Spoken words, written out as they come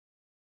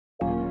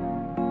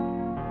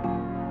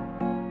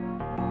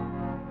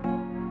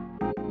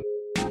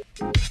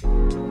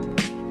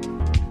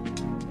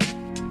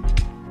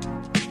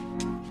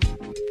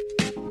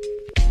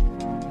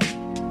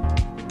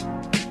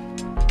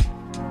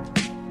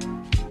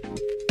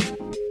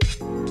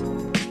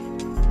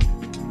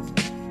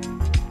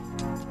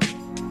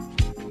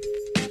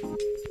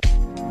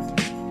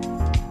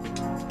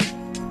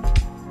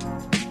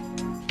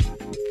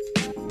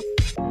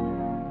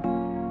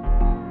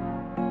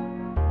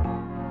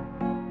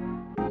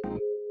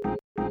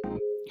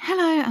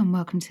Hello and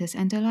welcome to this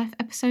Endo Life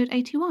episode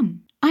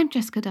 81. I'm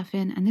Jessica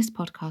Duffin and this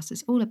podcast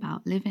is all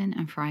about living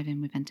and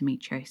thriving with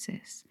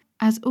endometriosis.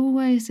 As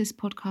always, this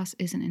podcast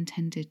isn't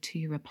intended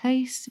to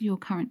replace your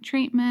current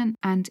treatment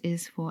and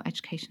is for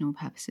educational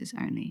purposes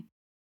only.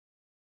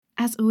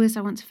 As always,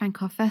 I want to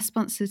thank our first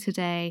sponsor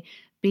today,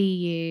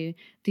 BU.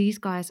 These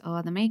guys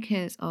are the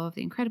makers of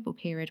the incredible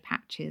period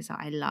patches that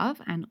I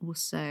love and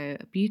also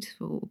a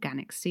beautiful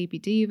organic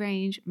CBD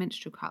range,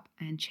 menstrual cup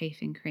and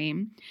chafing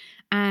cream.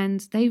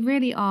 And they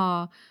really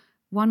are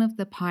one of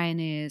the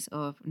pioneers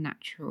of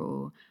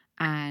natural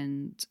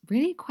and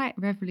really quite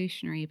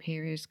revolutionary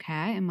period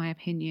care, in my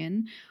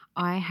opinion.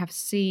 I have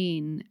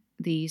seen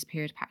these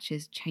period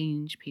patches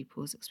change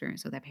people's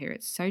experience of their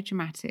periods so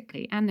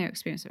dramatically and their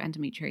experience of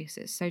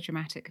endometriosis so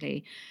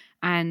dramatically.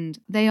 And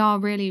they are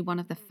really one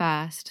of the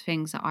first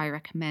things that I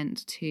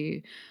recommend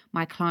to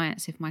my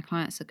clients if my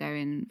clients are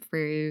going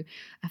through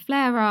a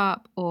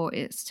flare-up or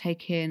it's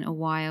taken a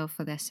while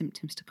for their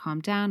symptoms to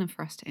calm down and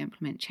for us to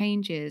implement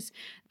changes.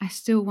 I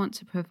still want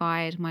to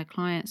provide my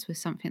clients with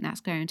something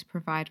that's going to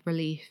provide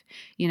relief,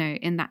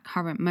 in that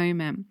current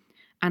moment.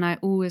 And I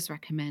always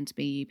recommend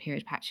BU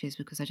period patches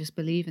because I just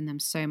believe in them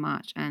so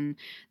much and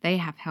they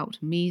have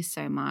helped me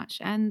so much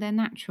and they're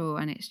natural.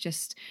 And it's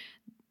just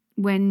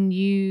when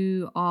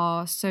you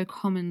are so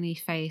commonly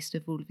faced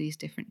with all of these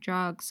different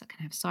drugs that can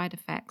have side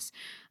effects,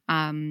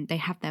 they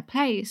have their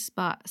place,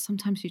 but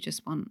sometimes you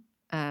just want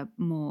a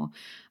more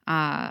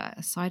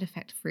side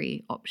effect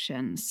free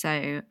option.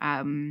 So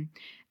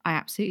I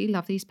absolutely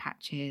love these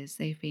patches.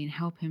 They've been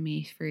helping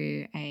me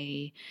through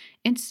a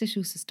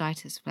interstitial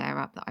cystitis flare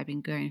up that I've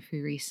been going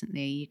through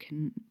recently. You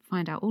can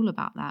find out all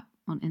about that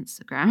on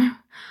Instagram.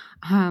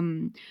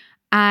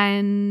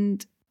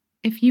 And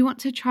if you want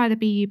to try the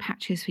BU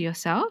patches for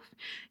yourself,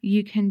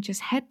 you can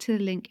just head to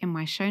the link in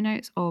my show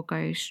notes or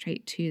go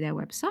straight to their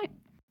website,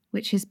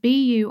 which is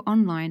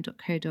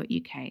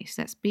buonline.co.uk.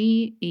 So that's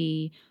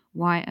BEYOU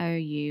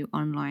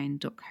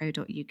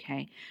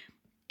online.co.uk.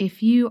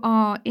 If you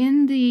are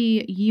in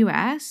the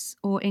US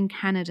or in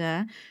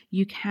Canada,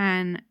 you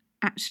can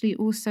actually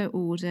also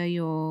order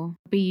your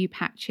BU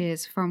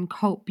patches from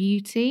Cult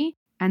Beauty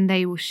and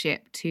they will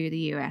ship to the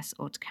US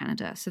or to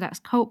Canada. So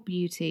that's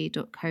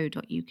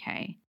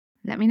cultbeauty.co.uk.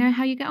 Let me know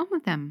how you get on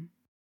with them.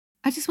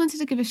 I just wanted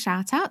to give a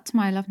shout out to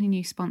my lovely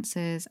new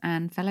sponsors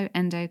and fellow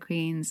endo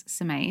queens,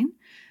 Semaine.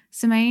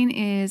 Semaine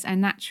is a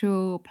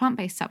natural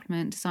plant-based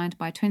supplement designed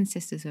by twin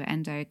sisters of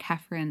endo,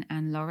 Catherine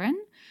and Lauren.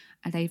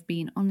 They've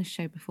been on the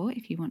show before.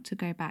 If you want to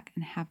go back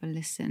and have a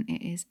listen,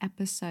 it is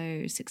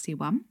episode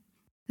 61.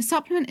 The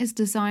supplement is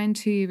designed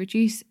to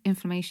reduce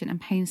inflammation and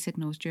pain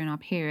signals during our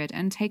period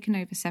and taken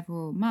over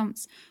several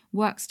months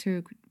works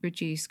to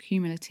reduce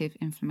cumulative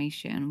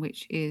inflammation,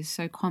 which is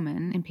so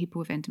common in people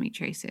with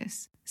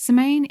endometriosis.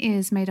 Semaine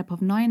is made up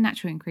of 9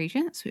 natural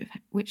ingredients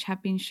which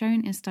have been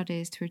shown in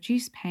studies to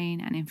reduce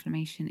pain and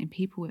inflammation in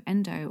people with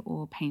endo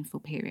or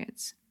painful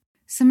periods.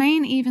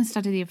 Semaine even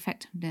studied the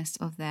effectiveness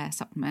of their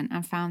supplement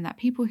and found that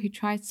people who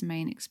tried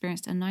Semaine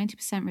experienced a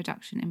 90%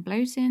 reduction in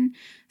bloating,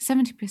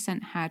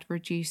 70% had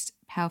reduced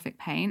pelvic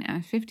pain,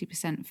 and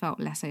 50% felt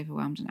less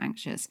overwhelmed and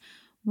anxious,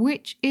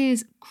 which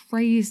is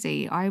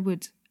crazy.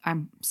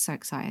 I'm so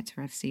excited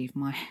to receive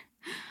my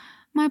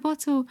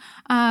bottle.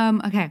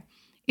 Okay.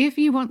 If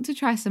you want to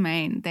try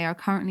Semaine, they are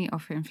currently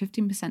offering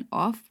 15%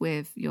 off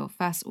with your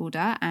first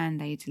order and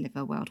they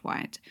deliver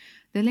worldwide.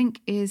 The link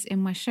is in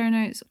my show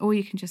notes, or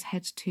you can just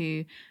head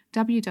to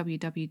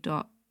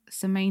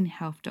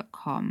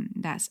www.semainehealth.com.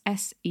 That's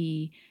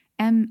SEMAINE.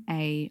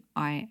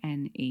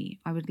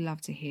 I would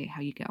love to hear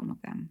how you get on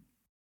with them.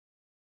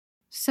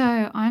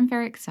 So I'm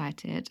very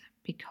excited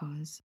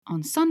because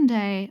on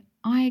Sunday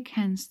I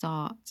can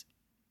start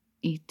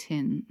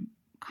eating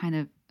kind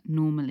of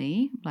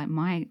normally, like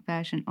my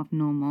version of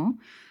normal.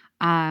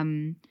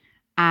 And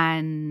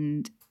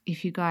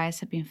if you guys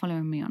have been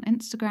following me on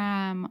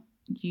Instagram,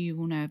 you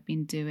will know I've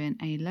been doing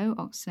a low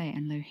oxalate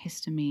and low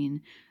histamine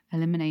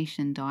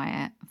elimination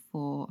diet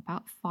for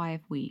about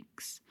 5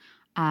 weeks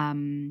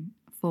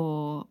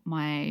for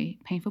my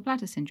painful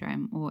bladder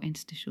syndrome or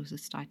interstitial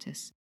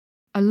cystitis.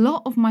 A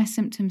lot of my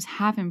symptoms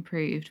have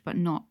improved, but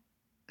not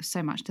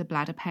so much the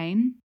bladder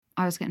pain.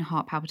 I was getting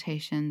heart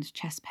palpitations,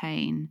 chest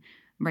pain,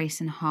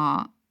 racing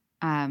heart,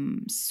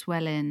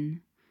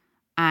 swelling,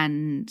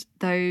 and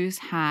those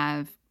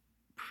have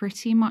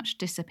pretty much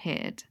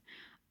disappeared.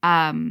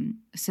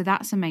 So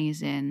that's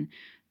amazing.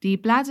 The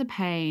bladder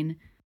pain,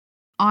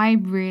 I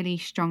really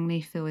strongly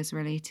feel is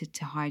related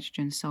to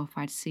hydrogen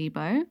sulfide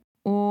SIBO,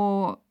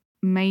 or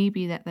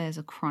maybe that there's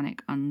a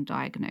chronic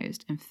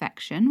undiagnosed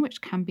infection,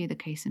 which can be the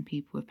case in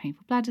people with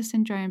painful bladder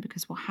syndrome,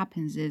 because what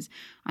happens is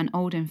an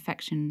old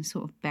infection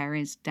sort of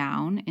buries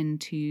down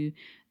into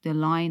the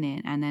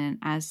lining, and then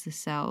as the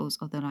cells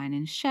of the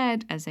lining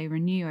shed, as they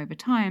renew over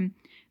time,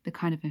 the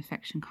kind of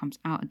infection comes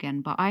out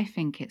again. But I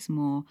think it's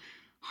more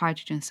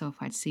hydrogen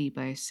sulfide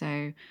SIBO,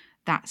 so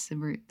that's the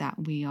route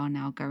that we are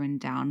now going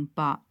down.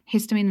 But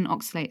histamine and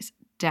oxalates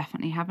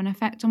definitely have an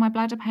effect on my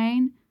bladder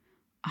pain,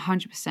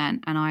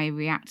 100%, and I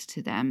react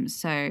to them.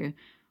 So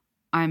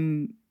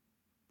I'm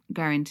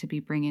going to be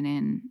bringing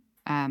in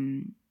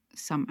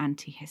some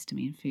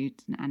antihistamine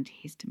foods and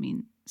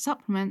antihistamine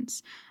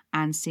supplements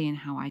and seeing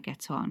how I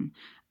get on,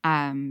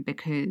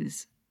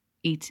 because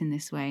eating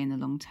this way in the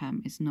long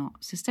term is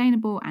not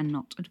sustainable and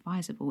not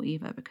advisable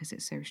either, because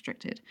it's so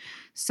restricted.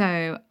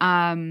 So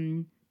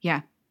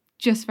yeah,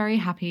 just very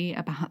happy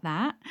about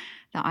that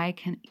I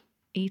can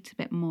eat a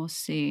bit more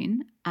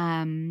soon,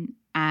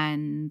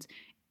 and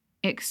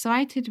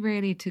excited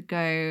really to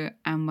go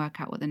and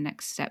work out what the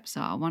next steps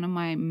are. One of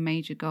my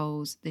major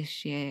goals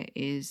this year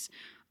is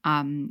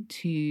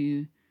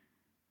to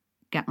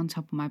get on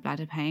top of my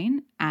bladder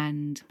pain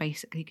and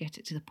basically get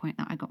it to the point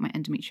that I got my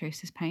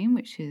endometriosis pain,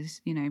 which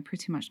is,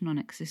 pretty much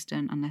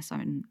non-existent unless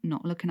I'm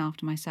not looking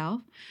after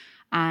myself.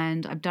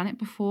 And I've done it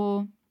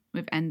before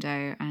with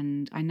endo,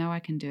 and I know I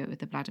can do it with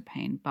the bladder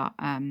pain, but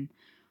I'm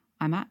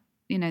at,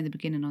 the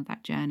beginning of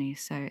that journey,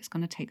 so it's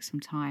going to take some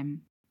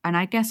time. And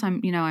I guess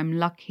I'm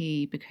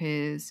lucky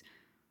because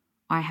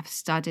I have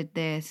studied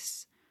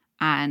this,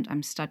 and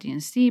I'm studying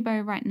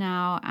SIBO right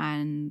now,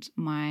 and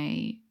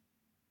my,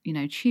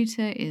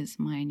 tutor is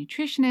my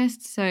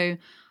nutritionist. So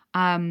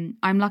I'm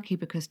lucky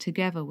because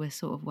together we're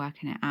sort of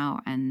working it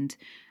out and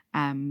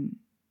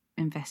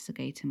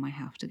investigating my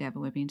health together.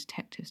 We're being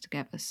detectives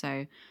together.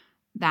 So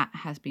that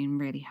has been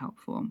really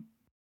helpful.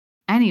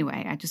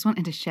 Anyway, I just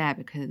wanted to share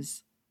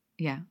because,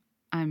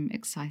 I'm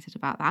excited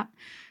about that.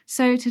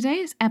 So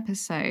today's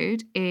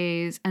episode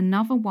is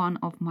another one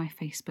of my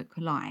Facebook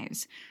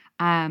Lives.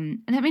 Let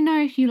me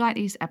know if you like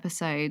these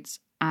episodes.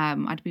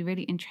 I'd be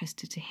really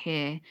interested to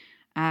hear,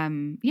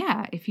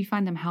 if you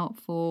find them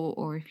helpful,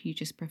 or if you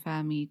just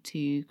prefer me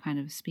to kind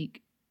of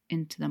speak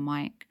into the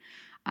mic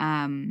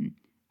and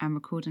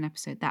record an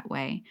episode that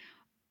way.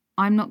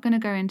 I'm not going to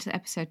go into the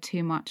episode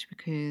too much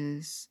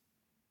because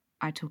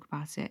I talk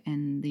about it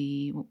in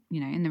the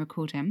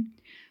recording.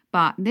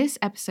 But this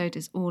episode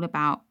is all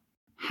about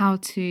how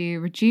to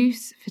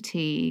reduce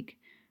fatigue,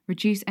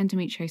 reduce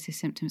endometriosis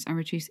symptoms, and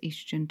reduce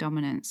estrogen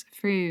dominance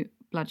through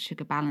blood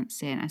sugar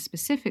balancing. And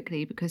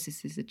specifically, because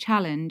this is a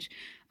challenge,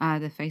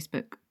 the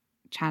Facebook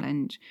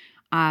challenge,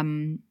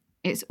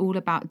 it's all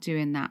about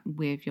doing that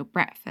with your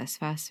breakfast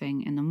first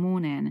thing in the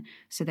morning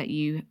so that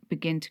you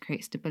begin to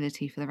create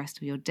stability for the rest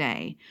of your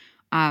day.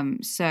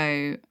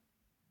 So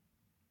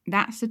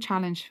that's the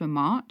challenge for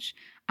March.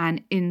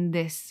 And in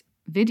this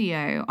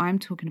video, I'm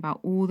talking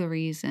about all the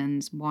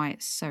reasons why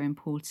it's so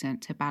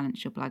important to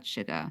balance your blood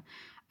sugar,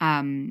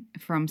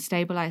 from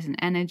stabilizing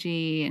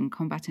energy and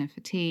combating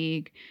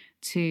fatigue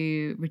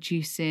to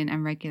reducing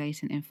and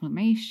regulating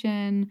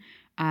inflammation,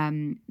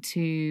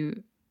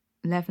 to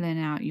leveling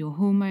out your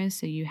hormones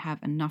so you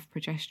have enough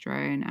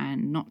progesterone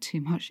and not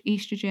too much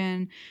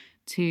estrogen,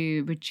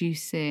 to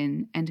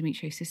reducing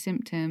endometriosis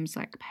symptoms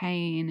like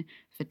pain,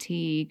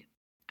 fatigue,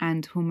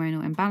 and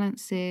hormonal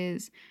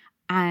imbalances,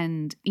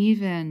 and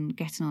even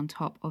getting on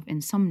top of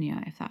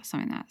insomnia if that's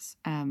something that's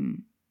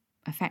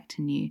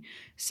affecting you.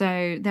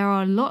 So there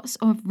are lots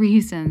of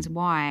reasons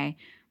why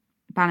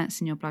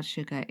balancing your blood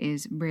sugar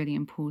is really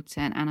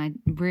important, and I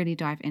really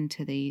dive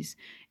into these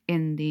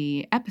in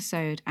the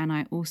episode, and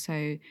I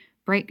also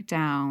break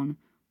down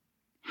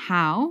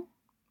how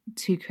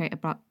to create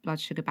a blood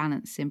sugar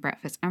balancing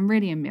breakfast and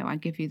really a meal. I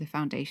give you the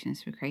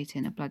foundations for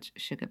creating a blood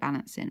sugar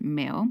balancing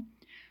meal,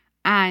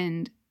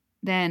 and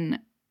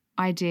then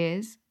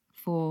ideas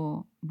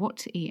for what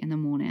to eat in the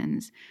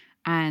mornings.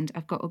 And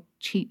I've got a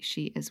cheat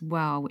sheet as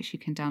well, which you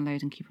can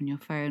download and keep on your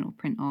phone or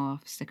print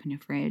off, stick on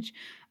your fridge.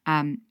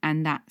 And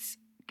that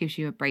gives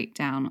you a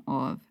breakdown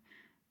of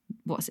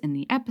what's in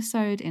the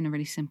episode in a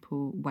really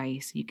simple way.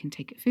 So you can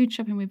take it food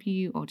shopping with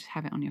you or just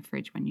have it on your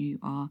fridge when you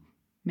are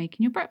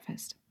making your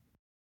breakfast.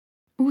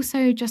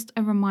 Also, just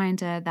a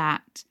reminder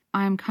that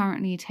I am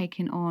currently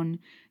taking on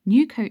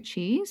new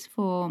coachees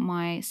for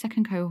my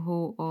second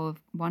cohort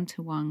of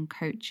one-to-one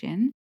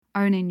coaching.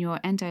 Owning Your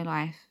Endo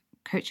Life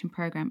coaching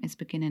program is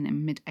beginning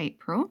in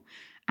mid-April.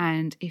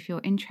 And if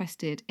you're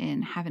interested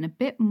in having a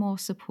bit more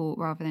support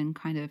rather than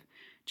kind of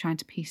trying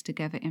to piece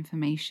together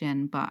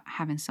information, but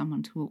having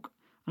someone to walk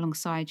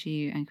alongside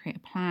you and create a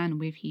plan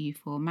with you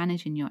for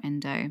managing your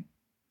endo,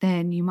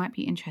 then you might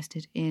be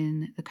interested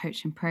in the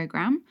coaching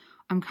program.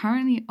 I'm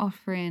currently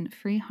offering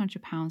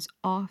 £300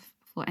 off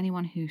for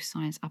anyone who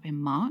signs up in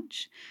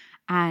March.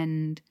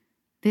 And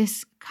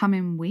this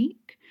coming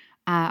week,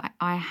 I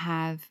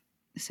have,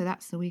 so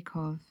that's the week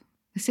of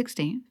the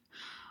 16th,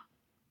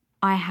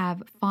 I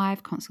have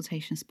 5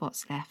 consultation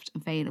spots left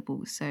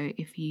available. So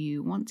if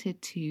you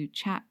wanted to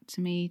chat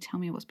to me, tell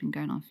me what's been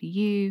going on for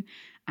you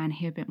and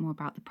hear a bit more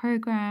about the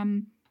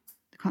program,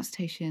 the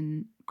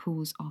consultation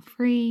calls are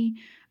free.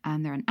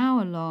 They're an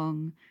hour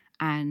long.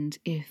 And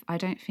if I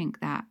don't think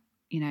that,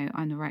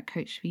 I'm the right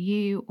coach for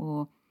you,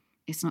 or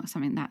it's not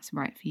something that's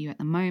right for you at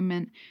the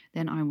moment,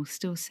 then I will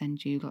still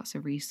send you lots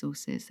of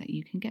resources that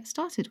you can get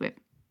started with.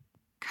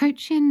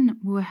 Coaching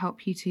will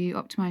help you to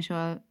optimize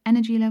your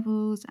energy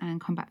levels and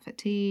combat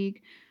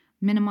fatigue,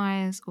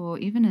 minimize or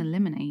even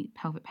eliminate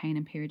pelvic pain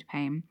and period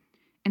pain,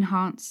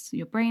 enhance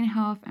your brain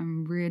health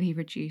and really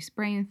reduce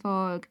brain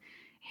fog,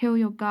 heal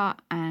your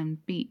gut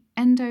and beat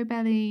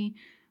endobelly,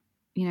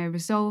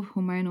 resolve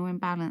hormonal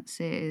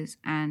imbalances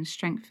and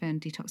strengthen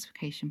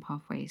detoxification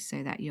pathways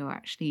so that you're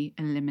actually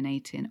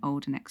eliminating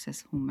old and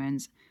excess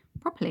hormones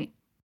properly.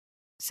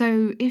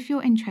 So if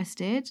you're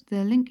interested,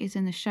 the link is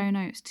in the show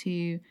notes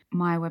to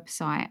my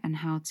website and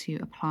how to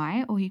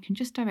apply, or you can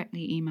just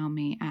directly email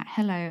me at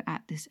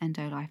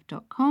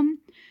hello@thisendolife.com.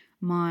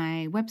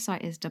 My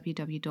website is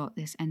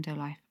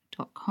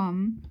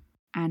www.thisendolife.com.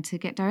 And to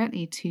get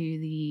directly to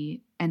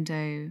the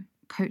endo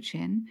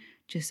coaching,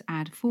 just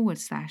add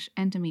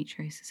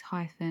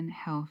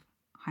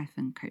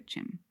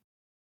 /endometriosis-health-coaching.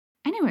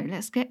 Anyway,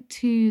 let's get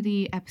to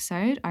the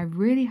episode. I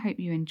really hope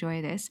you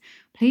enjoy this.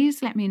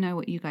 Please let me know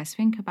what you guys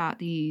think about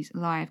these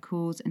live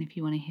calls and if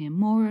you want to hear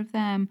more of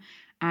them.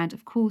 And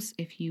of course,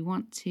 if you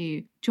want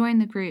to join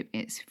the group,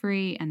 it's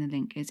free and the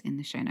link is in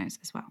the show notes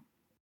as well.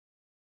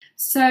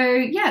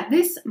 So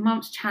this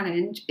month's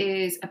challenge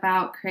is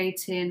about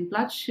creating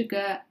blood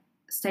sugar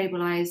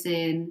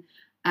stabilizing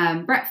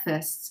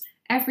breakfasts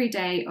every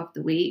day of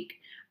the week.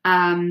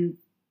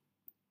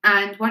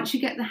 And once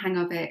you get the hang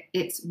of it,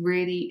 it's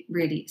really,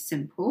 really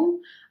simple.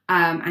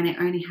 And it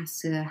only has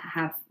to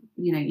have,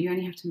 you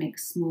only have to make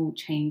small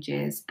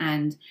changes.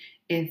 And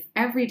if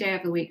every day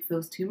of the week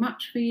feels too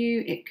much for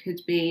you, it could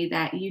be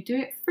that you do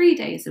it 3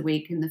 days a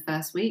week in the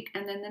first week,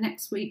 and then the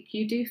next week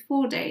you do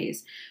 4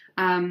 days,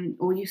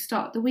 or you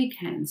start the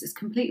weekends. It's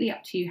completely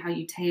up to you how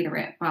you tailor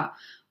it. But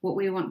what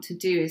we want to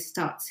do is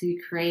start to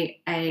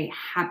create a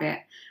habit,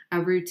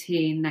 a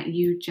routine that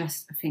you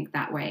just think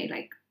that way.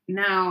 Like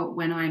now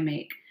when I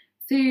make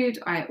food,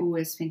 I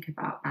always think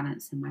about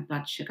balancing my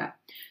blood sugar.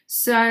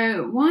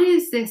 So why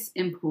is this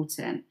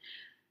important?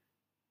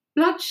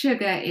 Blood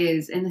sugar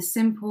is kind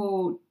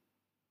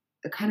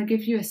of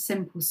give you a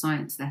simple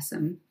science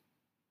lesson.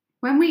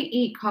 When we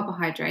eat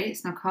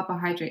carbohydrates, now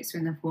carbohydrates are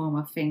in the form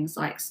of things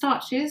like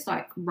starches,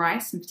 like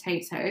rice and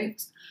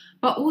potatoes,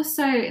 but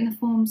also in the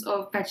forms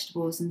of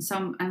vegetables and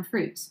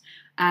fruits,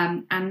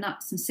 and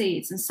nuts and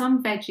seeds. And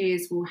some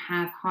veggies will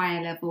have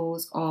higher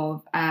levels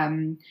of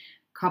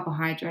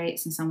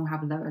carbohydrates and some will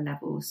have lower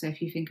levels. So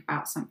if you think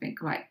about something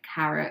like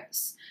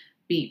carrots,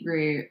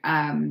 beetroot,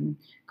 kind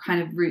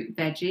of root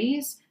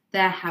veggies, they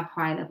have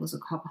high levels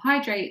of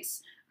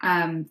carbohydrates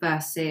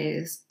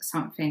versus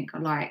something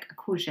like a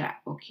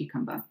courgette or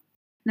cucumber.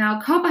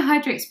 Now,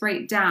 carbohydrates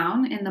break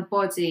down in the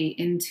body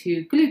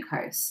into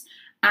glucose,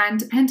 and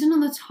depending on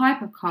the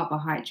type of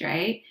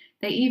carbohydrate,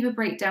 they either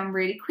break down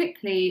really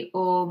quickly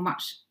or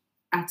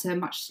at a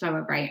much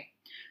slower rate.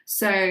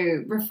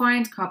 So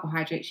refined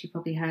carbohydrates, you've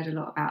probably heard a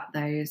lot about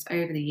those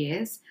over the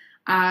years.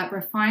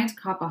 Refined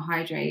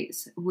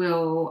carbohydrates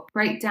will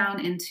break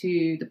down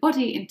into the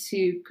body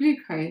into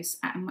glucose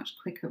at a much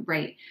quicker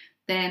rate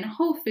than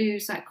whole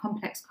foods like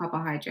complex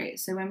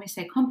carbohydrates. So when we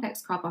say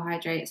complex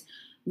carbohydrates,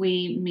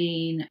 we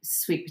mean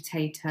sweet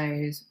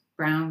potatoes,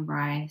 brown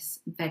rice,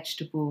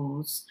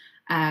 vegetables,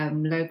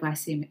 low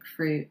glycemic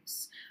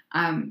fruits.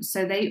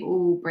 So they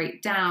all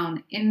break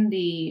down in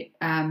the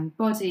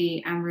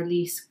body and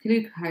release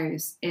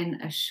glucose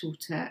in a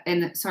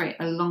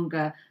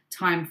longer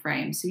time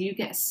frame. So you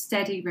get a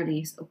steady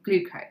release of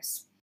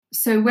glucose.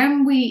 So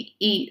when we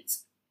eat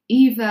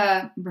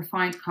either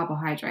refined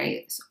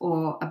carbohydrates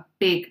or a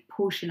big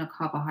portion of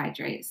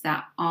carbohydrates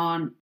they're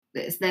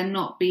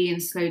not being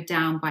slowed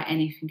down by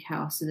anything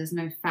else, so there's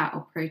no fat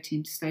or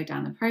protein to slow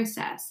down the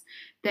process,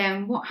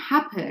 then what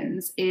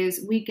happens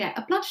is we get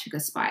a blood sugar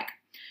spike.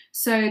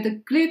 So the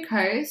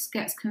glucose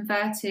gets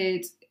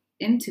converted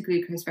into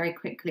glucose very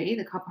quickly.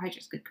 The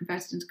carbohydrates get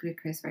converted into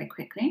glucose very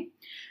quickly,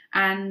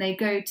 and they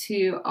go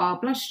to our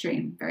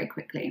bloodstream very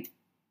quickly.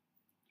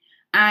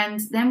 And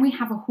then we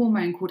have a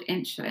hormone called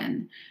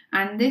insulin.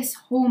 And this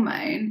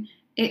hormone,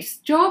 its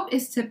job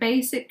is to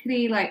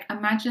basically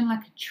imagine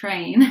like a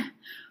train.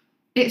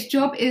 Its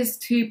job is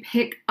to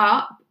pick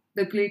up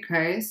the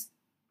glucose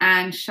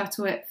and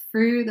shuttle it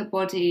through the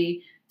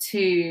body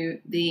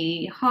to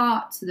the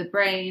heart, to the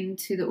brain,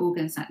 to the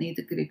organs that need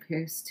the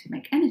glucose to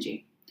make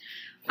energy.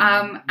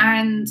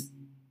 And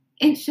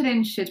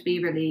insulin should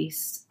be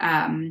released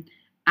at,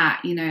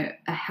 a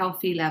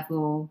healthy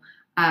level,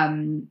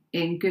 in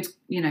good,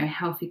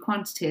 healthy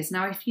quantities.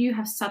 Now, if you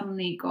have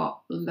suddenly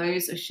got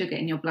loads of sugar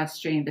in your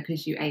bloodstream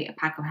because you ate a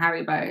pack of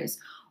Haribos,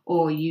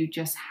 or you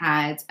just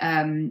had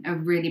a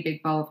really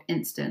big bowl of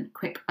instant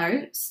quick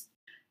oats,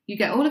 you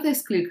get all of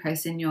this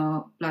glucose in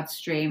your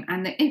bloodstream,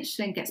 and the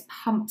insulin gets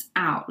pumped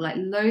out, like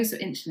loads of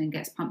insulin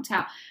gets pumped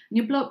out.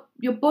 And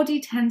your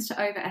body tends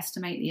to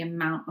overestimate the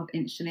amount of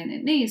insulin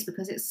it needs,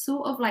 because it's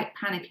sort of like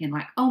panicking,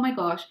 like, oh my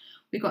gosh,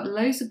 we've got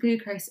loads of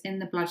glucose in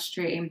the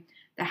bloodstream.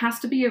 There has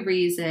to be a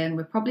reason.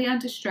 We're probably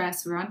under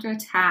stress. We're under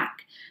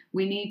attack.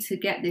 We need to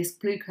get this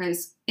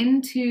glucose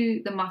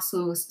into the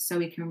muscles so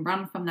we can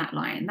run from that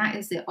line. That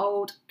is the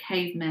old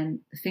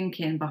caveman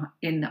thinking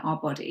in our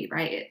body,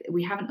 right?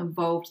 We haven't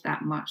evolved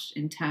that much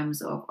in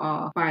terms of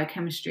our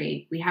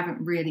biochemistry. We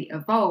haven't really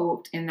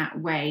evolved in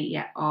that way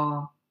yet.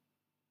 Our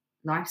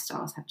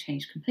lifestyles have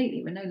changed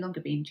completely. We're no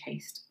longer being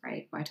chased,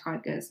 right, by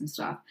tigers and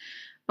stuff.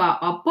 But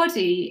our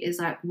body is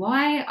like,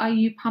 why are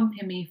you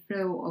pumping me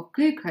full of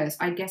glucose?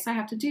 I guess I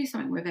have to do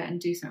something with it, and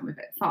do something with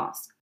it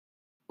fast.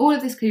 All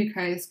of this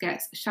glucose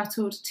gets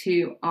shuttled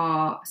to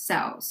our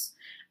cells,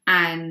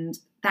 and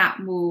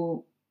that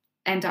will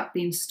end up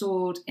being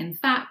stored in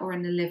fat or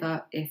in the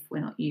liver if we're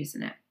not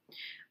using it.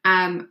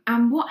 And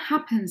what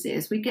happens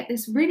is we get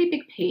this really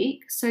big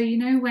peak. So,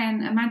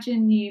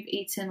 imagine you've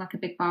eaten like a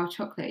big bar of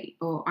chocolate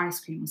or ice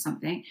cream or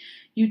something,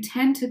 you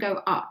tend to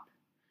go up,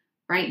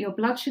 right? Your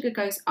blood sugar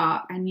goes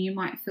up, and you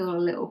might feel a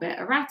little bit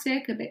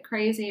erratic, a bit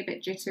crazy, a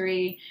bit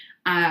jittery,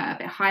 a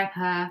bit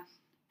hyper,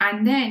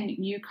 and then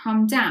you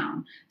come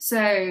down.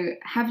 So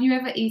have you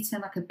ever eaten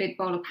like a big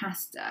bowl of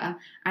pasta,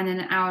 and then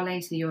an hour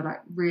later you're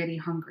like really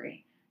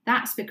hungry?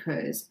 That's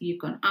because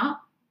you've gone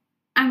up,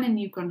 and then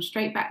you've gone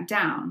straight back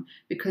down,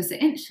 because the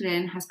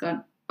insulin has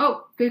gone,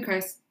 oh,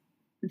 glucose,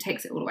 and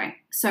takes it all away.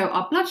 So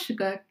our blood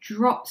sugar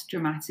drops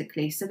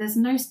dramatically. So there's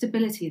no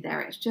stability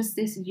there. It's just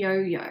this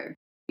yo-yo.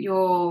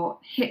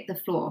 You'll hit the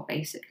floor,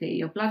 basically.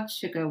 Your blood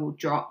sugar will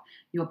drop.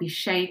 You'll be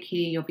shaky.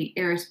 You'll be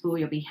irritable.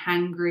 You'll be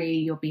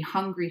hangry. You'll be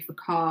hungry for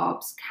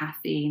carbs,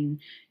 caffeine,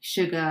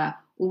 sugar,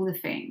 all the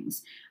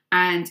things.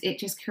 And it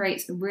just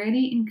creates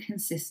really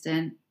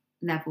inconsistent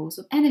levels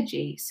of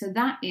energy. So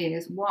that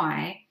is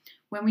why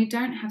when we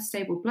don't have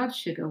stable blood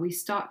sugar, we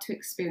start to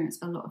experience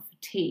a lot of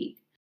fatigue,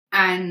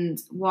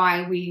 and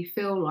why we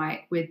feel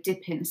like we're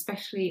dipping,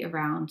 especially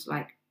around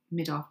like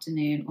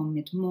mid-afternoon or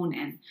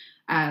mid-morning.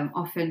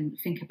 Often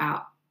think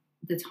about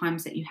the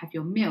times that you have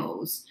your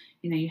meals.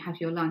 You have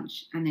your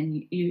lunch, and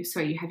then you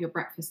have your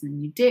breakfast, and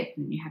then you dip,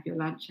 and then you have your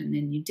lunch, and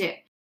then you dip.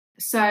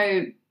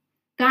 So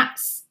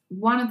that's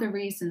one of the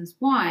reasons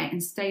why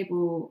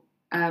unstable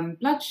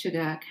blood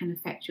sugar can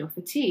affect your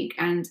fatigue.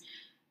 And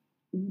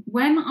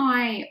when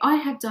I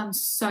have done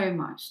so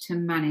much to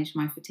manage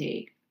my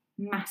fatigue,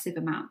 massive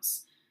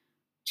amounts.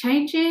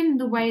 Changing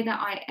the way that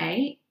I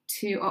ate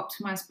to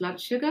optimize blood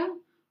sugar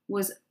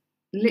was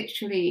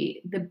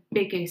literally the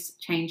biggest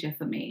changer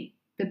for me,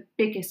 the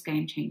biggest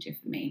game changer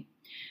for me.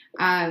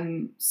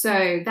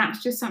 So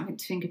that's just something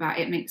to think about.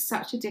 It makes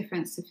such a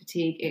difference to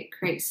fatigue. It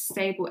creates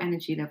stable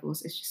energy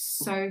levels. It's just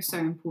so, so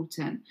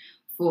important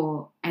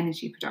for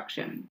energy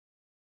production.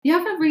 The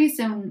other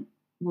reasons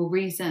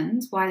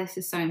why this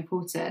is so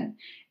important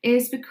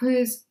is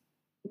because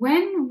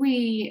when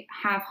we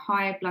have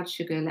high blood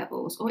sugar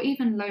levels, or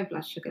even low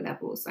blood sugar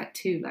levels, like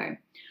too low,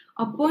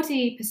 our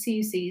body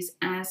perceives these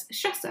as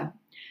stressor.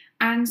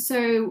 And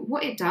so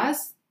what it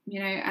does,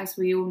 as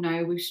we all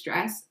know with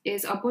stress,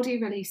 is our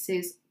body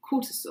releases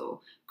cortisol.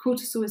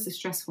 Cortisol is the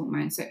stress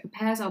hormone, so it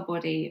prepares our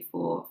body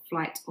for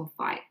flight or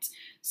fight.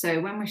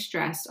 So when we're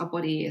stressed, our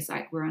body is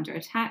like we're under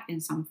attack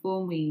in some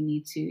form. We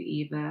need to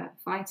either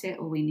fight it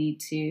or we need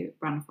to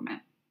run from it.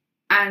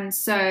 And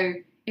so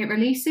it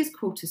releases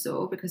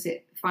cortisol because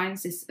it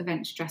finds this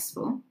event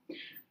stressful.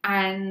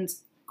 And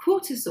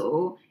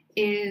cortisol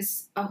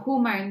is a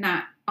hormone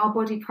that our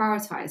body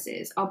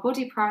prioritizes. Our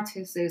body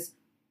prioritizes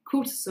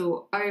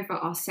cortisol over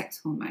our sex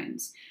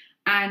hormones.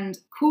 And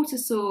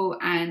cortisol,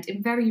 and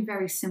in very,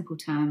 very simple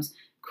terms,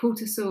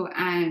 cortisol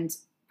and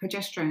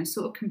progesterone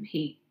sort of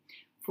compete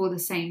for the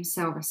same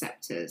cell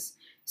receptors.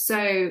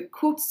 So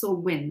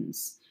cortisol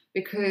wins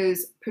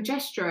because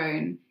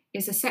progesterone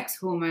is a sex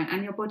hormone,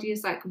 and your body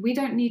is like, we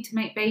don't need to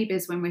make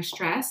babies when we're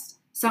stressed.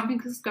 Something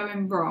is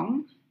going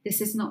wrong.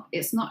 It's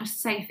not a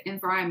safe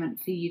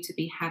environment for you to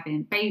be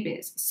having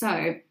babies.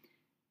 So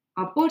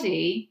our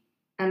body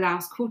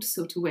allows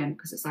cortisol to win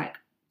because it's like,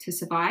 to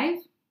survive,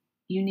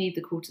 you need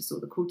the cortisol.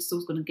 The cortisol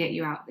is going to get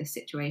you out of this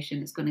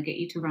situation. It's going to get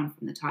you to run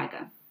from the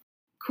tiger.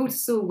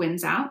 Cortisol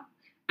wins out,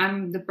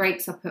 and the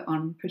brakes are put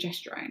on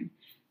progesterone.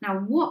 Now,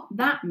 what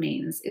that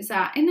means is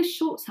that in the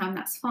short term,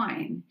 that's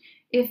fine.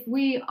 If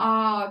we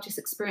are just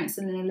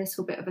experiencing a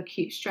little bit of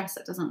acute stress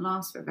that doesn't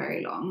last for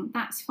very long,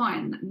 that's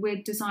fine.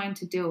 We're designed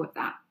to deal with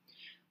that.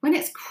 When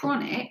it's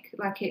chronic,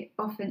 like it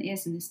often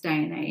is in this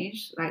day and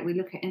age, like we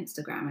look at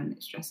Instagram and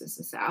it stresses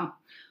us out.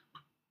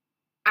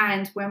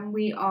 And when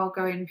we are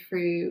going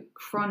through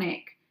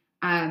chronic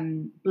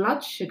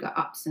blood sugar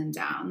ups and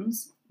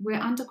downs, we're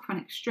under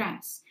chronic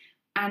stress.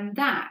 And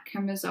that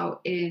can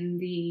result in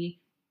the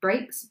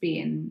brakes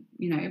being,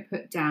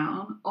 put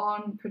down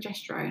on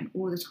progesterone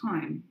all the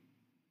time.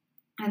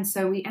 And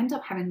so we end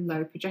up having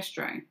low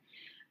progesterone.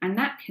 And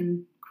that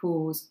can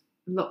cause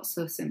lots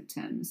of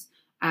symptoms.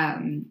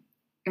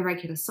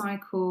 irregular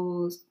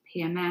cycles,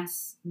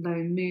 PMS,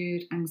 low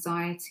mood,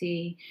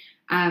 anxiety,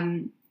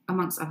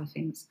 amongst other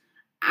things.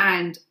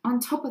 And on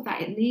top of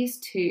that, it leads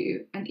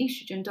to an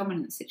estrogen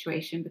dominant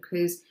situation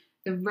because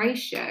the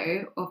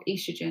ratio of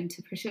estrogen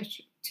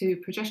to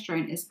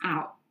progesterone is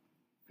out.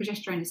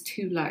 Progesterone is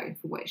too low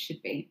for what it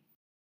should be.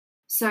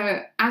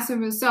 So as a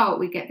result,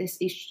 we get this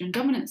estrogen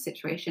dominant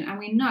situation, and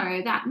we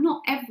know that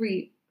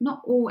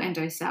not all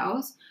endo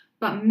cells,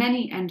 but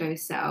many endo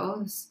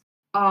cells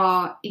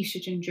are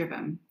estrogen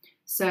driven.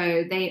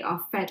 So they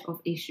are fed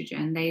off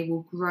estrogen. They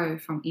will grow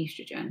from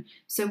estrogen.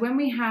 So when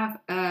we have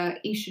an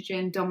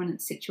estrogen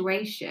dominant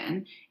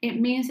situation, it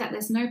means that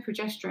there's no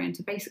progesterone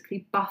to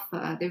basically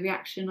buffer the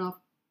reaction of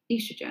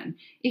estrogen.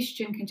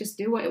 Estrogen can just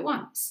do what it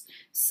wants.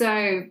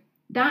 So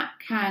that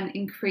can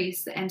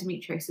increase the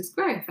endometriosis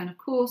growth. And of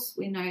course,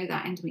 we know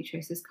that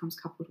endometriosis comes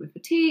coupled with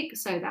fatigue.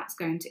 So that's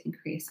going to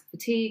increase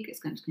fatigue. It's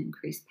going to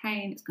increase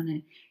pain. It's going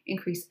to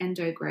increase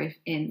endo growth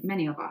in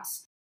many of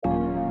us.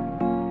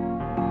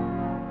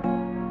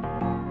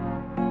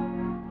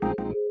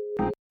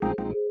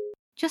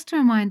 Just a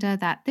reminder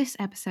that this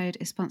episode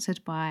is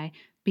sponsored by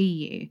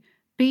BU.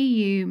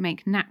 BU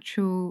make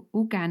natural,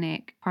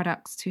 organic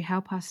products to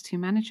help us to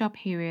manage our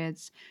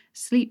periods,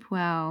 sleep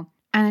well,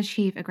 and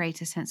achieve a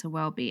greater sense of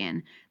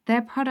well-being.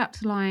 Their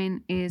product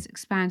line is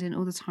expanding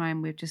all the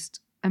time with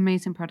just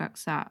amazing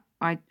products that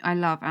I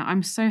love.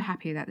 I'm so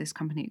happy that this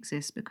company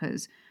exists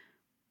because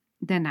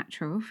they're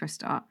natural for a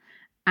start,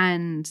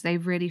 and they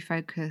really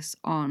focus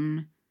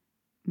on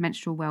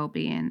menstrual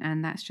well-being,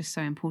 and that's just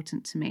so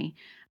important to me.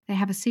 They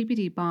have a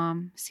CBD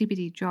balm,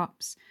 CBD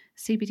drops,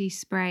 CBD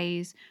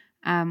sprays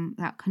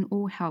that can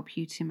all help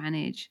you to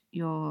manage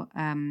your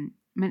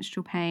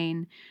menstrual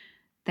pain.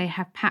 They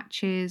have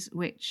patches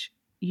which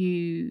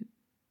you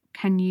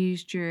can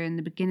use during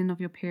the beginning of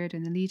your period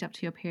and the lead up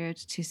to your period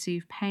to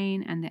soothe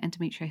pain, and the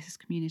endometriosis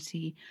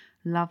community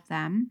love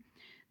them.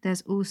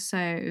 There's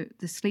also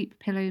the sleep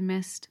pillow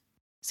mist.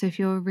 So if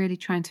you're really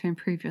trying to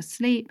improve your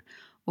sleep,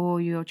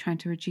 or you're trying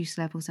to reduce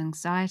levels of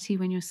anxiety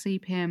when you're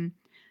sleeping,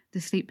 the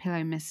sleep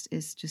pillow mist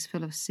is just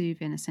full of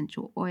soothing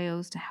essential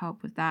oils to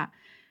help with that.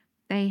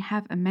 They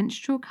have a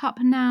menstrual cup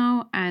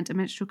now and a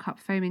menstrual cup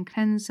foaming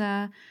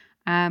cleanser.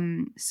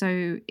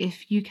 So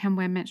if you can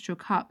wear menstrual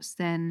cups,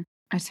 then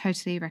I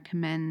totally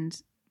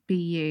recommend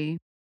BU.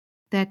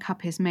 Their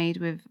cup is made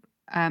with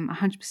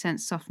 100%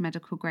 soft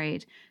medical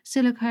grade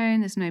silicone.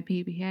 There's no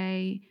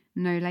BPA,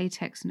 no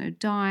latex, no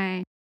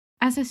dye.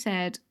 As I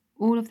said,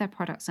 all of their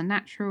products are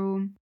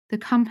natural. The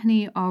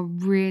company are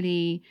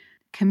really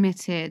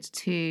committed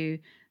to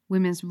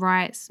women's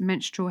rights,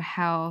 menstrual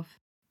health,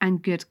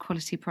 and good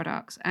quality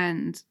products.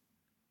 And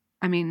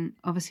I mean,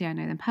 obviously I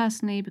know them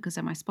personally because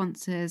they're my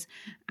sponsors,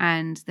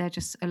 and they're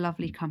just a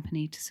lovely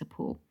company to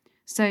support.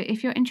 So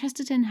if you're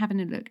interested in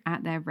having a look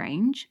at their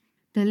range,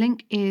 the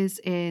link is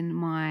in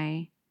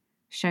my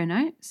show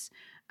notes.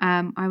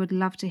 I would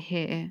love to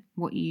hear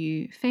what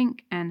you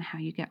think and how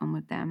you get on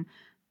with them.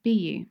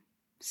 BU.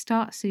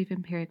 Start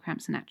soothing period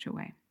cramps a natural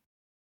way.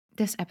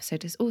 This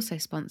episode is also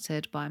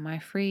sponsored by my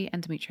free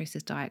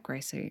endometriosis diet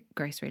grocery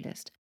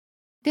list.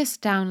 This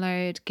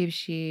download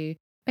gives you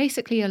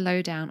basically a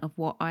lowdown of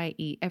what I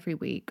eat every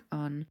week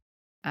on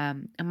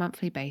a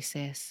monthly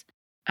basis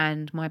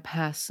and my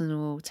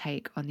personal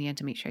take on the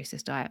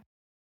endometriosis diet.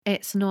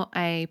 It's not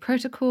a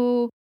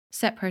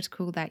set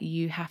protocol that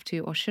you have to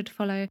or should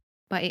follow,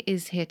 but it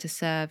is here to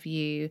serve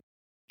you,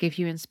 give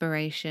you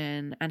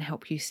inspiration, and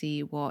help you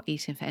see what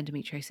eating for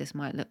endometriosis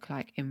might look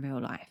like in real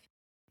life.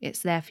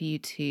 It's there for you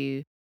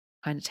to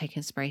kind of take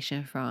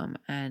inspiration from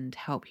and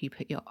help you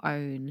put your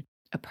own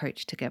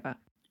approach together.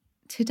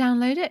 To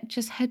download it,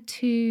 just head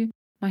to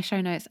my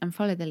show notes and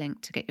follow the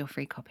link to get your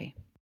free copy.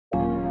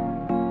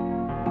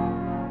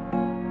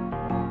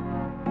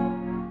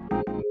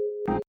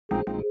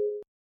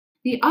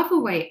 The other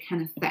way it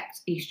can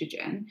affect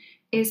estrogen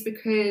is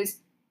because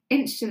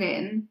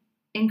insulin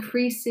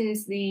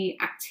increases the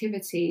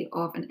activity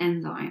of an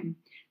enzyme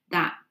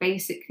that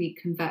basically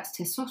converts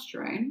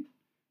testosterone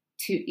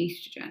to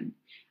estrogen,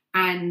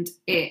 and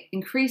it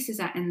increases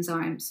that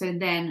enzyme, so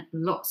then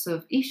lots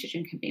of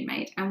estrogen can be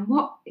made. And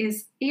what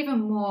is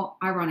even more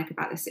ironic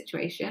about this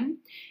situation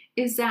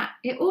is that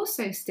it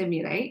also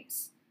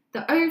stimulates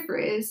the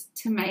ovaries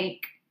to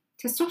make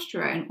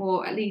testosterone,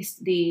 or at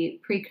least the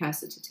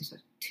precursor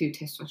to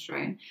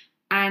testosterone.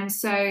 And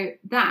so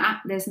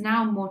that there's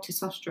now more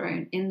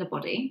testosterone in the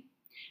body,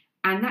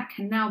 and that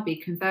can now be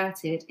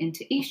converted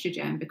into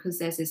estrogen because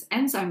there's this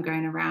enzyme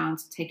going around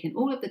taking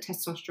all of the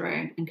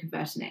testosterone and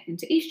converting it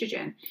into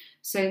estrogen.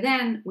 So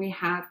then we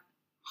have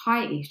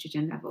high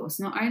estrogen levels.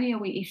 Not only are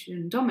we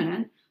estrogen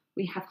dominant,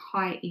 we have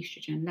high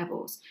estrogen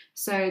levels.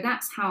 So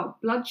that's how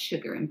blood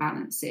sugar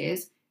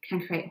imbalances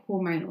can create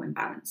hormonal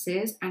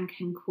imbalances and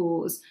can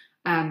cause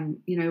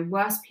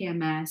worse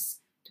PMS,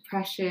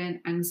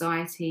 depression,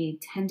 anxiety,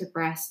 tender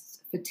breasts,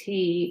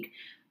 fatigue,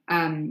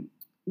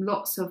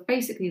 lots of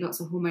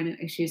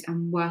hormonal issues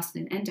and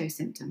worsening endo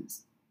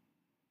symptoms.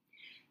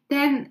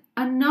 Then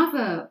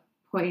another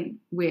point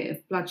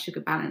with blood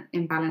sugar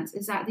imbalance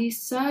is that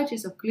these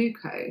surges of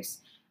glucose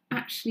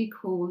actually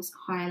cause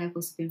higher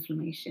levels of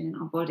inflammation in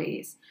our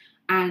bodies.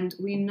 And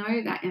we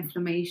know that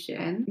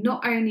inflammation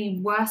not only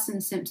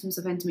worsens symptoms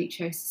of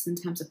endometriosis in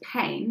terms of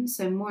pain,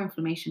 so more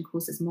inflammation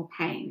causes more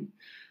pain,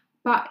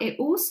 but it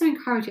also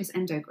encourages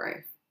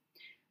endogrowth.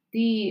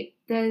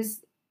 There's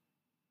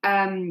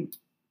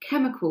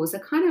chemicals, they're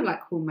kind of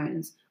like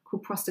hormones,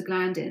 called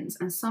prostaglandins,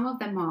 and some of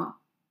them are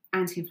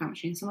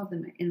anti-inflammatory and some of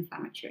them are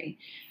inflammatory.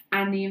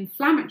 And the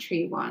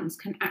inflammatory ones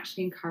can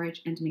actually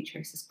encourage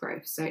endometriosis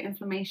growth. So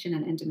inflammation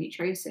and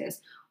endometriosis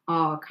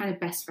are kind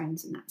of best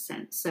friends in that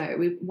sense. So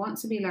we want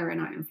to be lowering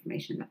our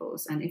inflammation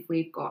levels. And if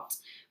we've got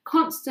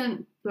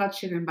constant blood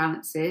sugar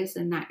imbalances,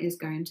 then that is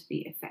going to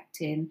be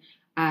affecting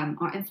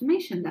our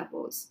inflammation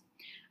levels.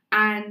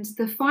 And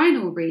the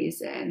final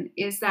reason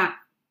is that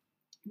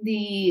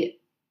the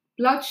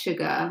blood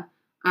sugar,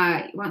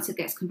 once it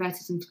gets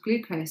converted into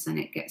glucose and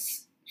it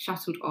gets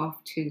shuttled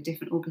off to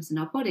different organs in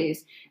our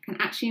bodies, can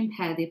actually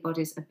impair the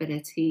body's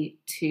ability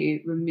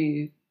to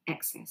remove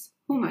excess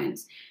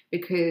hormones,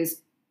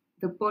 because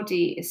the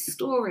body is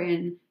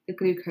storing the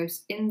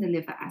glucose in the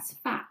liver as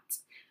fat,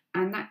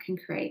 and that can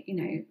create,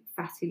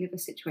 fatty liver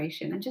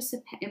situation and just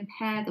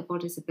impair the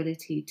body's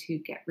ability to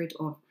get rid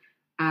of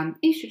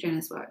estrogen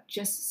as well. It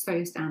just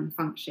slows down the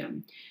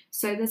function.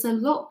 So there's a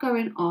lot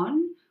going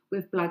on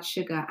with blood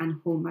sugar and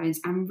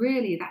hormones, and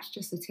really that's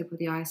just the tip of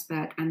the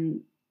iceberg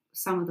and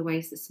some of the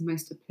ways that's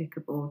most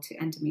applicable to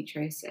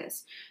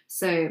endometriosis.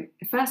 So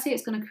firstly,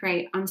 it's going to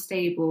create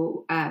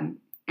unstable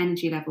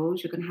energy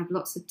levels. You're going to have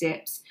lots of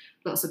dips,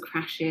 lots of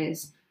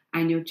crashes,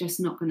 and you're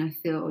just not going to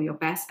feel your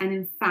best. And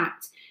in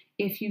fact,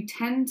 if you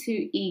tend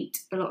to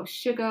eat a lot of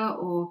sugar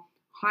or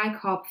high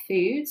carb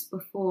foods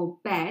before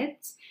bed,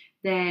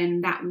 then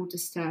that will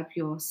disturb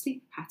your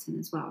sleep pattern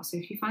as well. So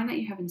if you find that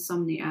you have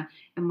insomnia,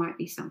 it might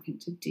be something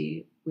to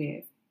do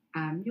with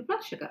your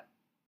blood sugar.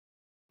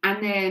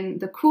 And then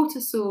the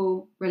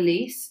cortisol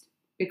released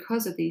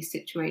because of these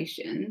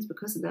situations,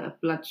 because of the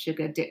blood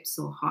sugar dips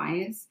or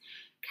highs,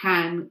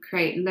 can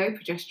create low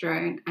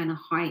progesterone and a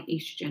high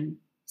estrogen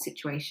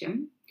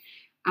situation.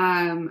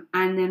 And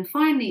then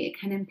finally, it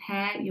can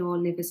impair your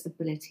liver's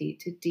ability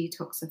to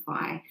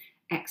detoxify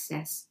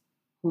excess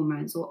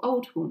hormones or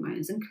old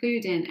hormones,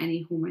 including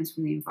any hormones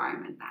from the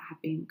environment that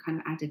have been kind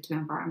of added to the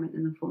environment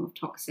in the form of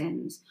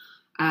toxins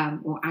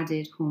or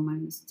added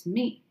hormones to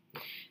meat.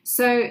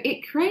 So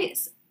it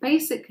creates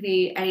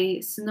basically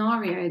a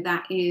scenario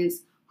that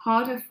is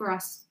harder for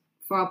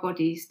our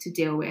bodies to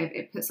deal with.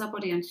 It puts our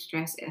body under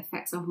stress, it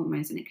affects our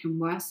hormones, and it can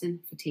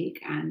worsen fatigue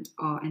and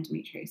our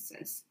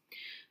endometriosis.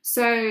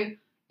 So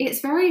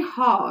it's very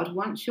hard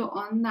once you're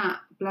on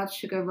that blood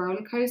sugar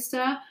roller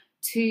coaster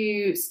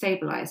to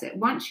stabilize it.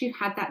 Once you've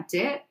had that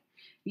dip,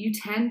 you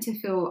tend to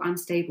feel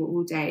unstable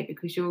all day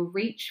because you'll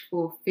reach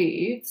for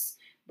foods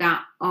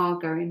that are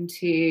going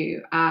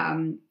to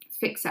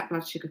fix that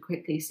blood sugar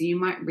quickly. So you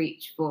might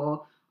reach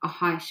for a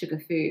high sugar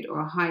food or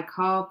a high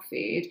carb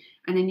food,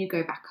 and then you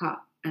go back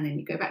up, and then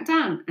you go back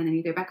down, and then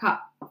you go back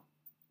up.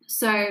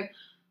 So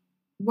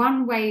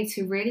one way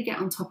to really get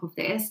on top of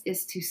this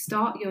is to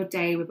start your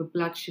day with a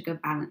blood sugar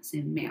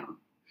balancing meal.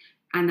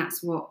 And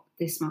that's what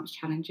this month's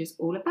challenge is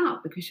all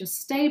about, because you're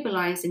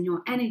stabilizing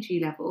your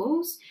energy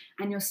levels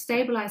and you're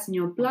stabilizing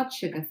your blood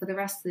sugar for the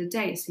rest of the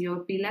day. So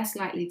you'll be less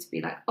likely to be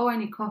like, oh, I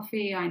need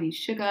coffee, I need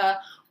sugar,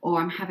 or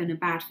I'm having a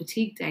bad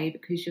fatigue day,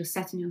 because you're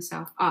setting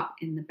yourself up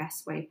in the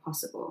best way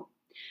possible.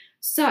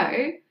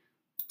 So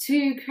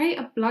to create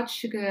a blood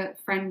sugar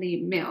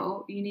friendly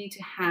meal, you need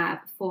to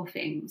have 4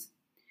 things.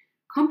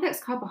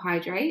 Complex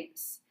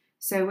carbohydrates.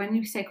 So when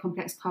you say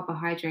complex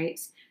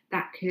carbohydrates,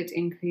 that could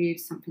include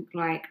something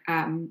like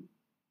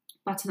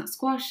butternut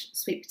squash,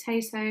 sweet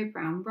potato,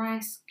 brown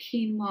rice,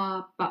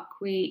 quinoa,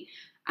 buckwheat,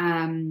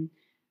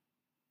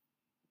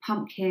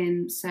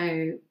 pumpkin.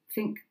 So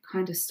think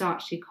kind of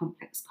starchy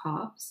complex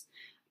carbs.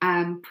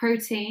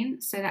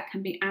 Protein, so that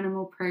can be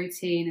animal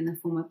protein in the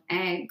form of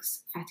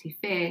eggs, fatty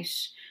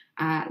fish,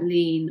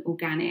 lean,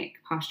 organic,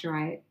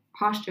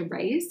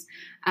 pasture-raised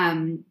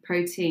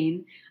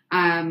protein,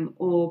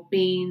 or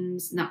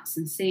beans, nuts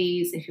and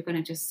seeds. If you're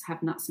going to just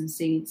have nuts and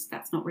seeds,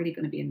 that's not really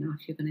going to be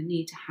enough. You're going to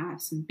need to have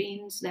some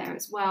beans there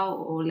as well,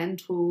 or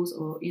lentils,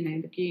 or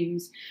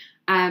legumes.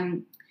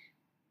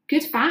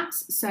 Good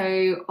fats,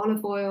 so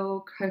olive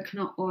oil,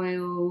 coconut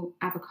oil,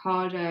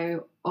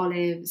 avocado,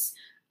 olives,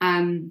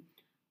 and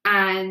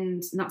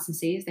nuts and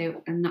seeds.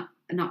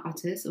 Nut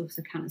butters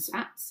also count as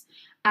fats.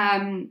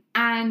 And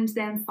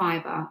then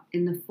fiber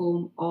in the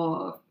form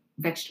of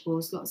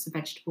vegetables, lots of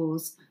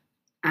vegetables,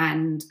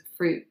 and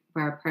fruit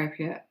where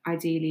appropriate.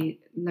 Ideally,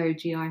 low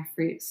GI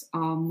fruits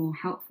are more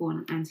helpful in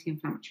an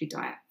anti-inflammatory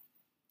diet,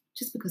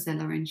 just because they're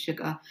lower in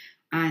sugar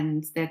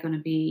and they're going to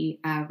be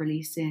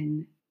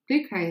releasing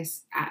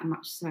glucose at a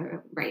much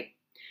slower rate.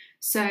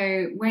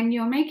 So when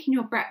you're making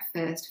your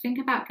breakfast, think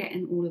about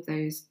getting all of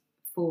those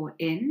 4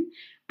 in.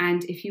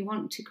 And if you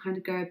want to kind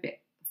of go a bit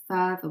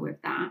further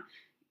with that,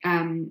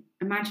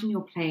 imagine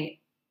your plate.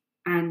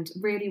 And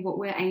really what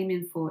we're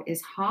aiming for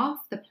is half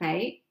the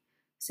plate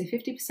So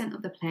 50%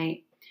 of the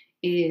plate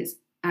is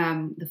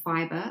the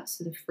fibre,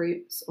 so the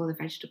fruits or the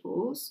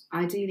vegetables.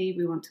 Ideally,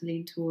 we want to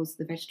lean towards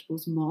the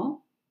vegetables more.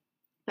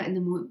 But in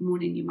the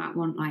morning, you might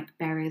want like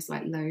berries,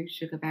 like low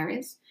sugar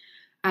berries.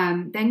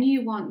 Then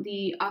you want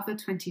the other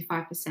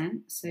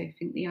 25%, so I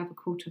think the other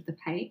quarter of the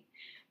plate,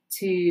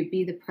 to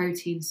be the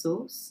protein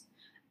source.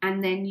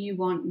 And then you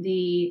want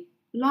the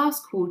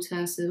last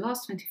quarter, so the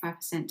last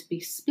 25%, to be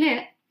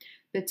split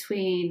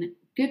between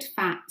good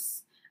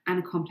fats and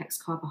a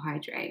complex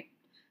carbohydrate.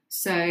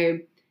 So,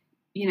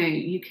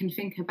 you can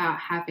think about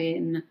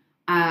having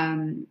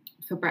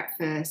for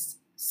breakfast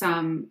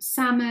some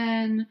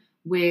salmon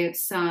with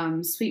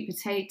some sweet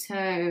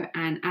potato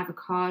and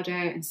avocado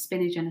and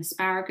spinach and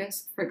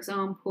asparagus, for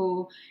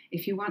example.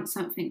 If you want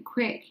something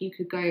quick, you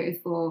could go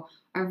for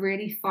a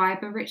really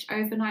fiber-rich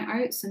overnight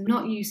oats, and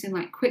not using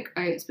like quick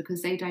oats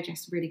because they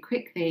digest really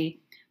quickly,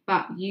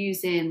 but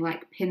using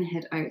like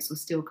pinhead oats or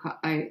steel cut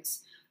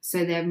oats.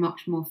 So they're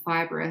much more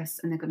fibrous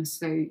and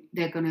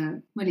they're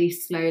gonna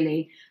release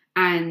slowly,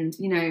 and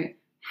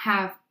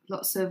have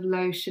lots of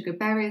low sugar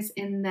berries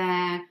in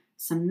there,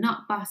 some nut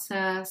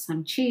butter,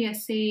 some chia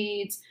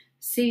seeds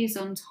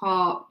on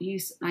top,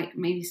 use like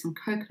maybe some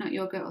coconut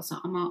yogurt or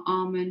some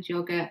almond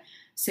yogurt.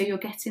 So you're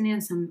getting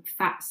in some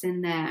fats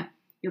in there,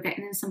 you're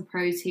getting in some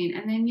protein,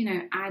 and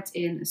then, add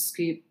in a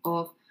scoop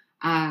of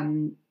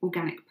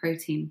organic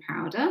protein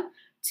powder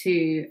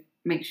to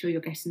make sure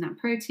you're getting that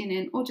protein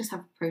in, or just have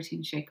a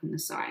protein shake on the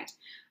side.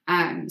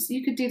 So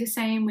you could do the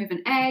same with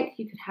an egg.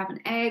 You could have an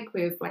egg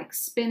with like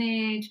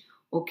spinach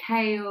or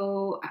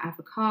kale,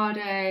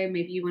 avocado.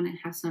 Maybe you want to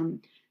have some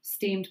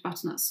steamed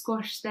butternut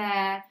squash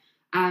there.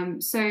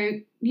 So,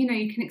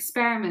 you can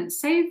experiment.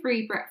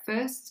 Savoury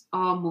breakfasts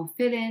are more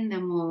filling,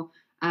 they're more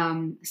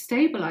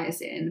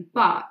stabilising,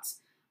 but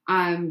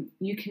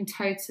you can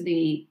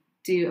totally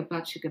do a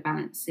blood sugar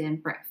balancing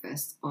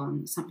breakfast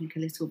on something a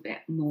little bit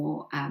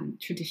more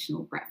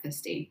traditional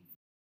breakfasty.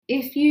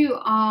 If you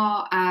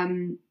are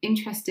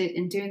interested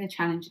in doing the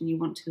challenge and you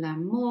want to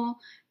learn more,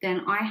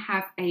 then I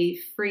have a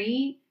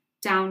free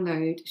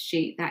download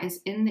sheet that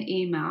is in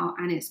the email,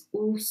 and it's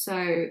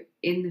also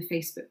in the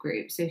Facebook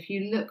group. So if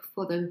you look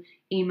for the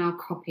email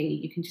copy,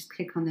 you can just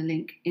click on the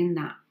link in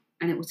that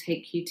and it will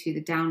take you to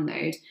the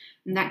download.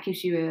 And that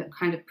gives you a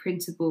kind of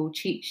printable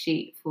cheat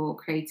sheet for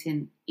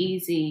creating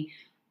easy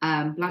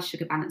blood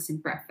sugar balancing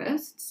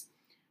breakfasts.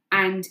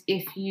 And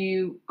if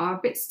you are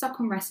a bit stuck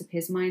on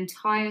recipes, my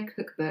entire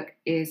cookbook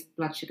is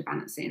blood sugar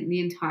balancing, the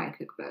entire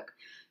cookbook.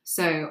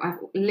 So I've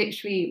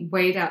literally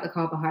weighed out the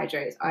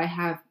carbohydrates. I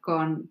have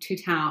gone to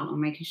town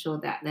on making sure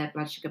that they're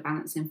blood sugar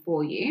balancing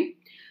for you.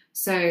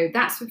 So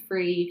that's for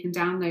free. You can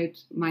download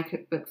my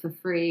cookbook for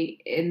free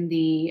in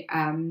the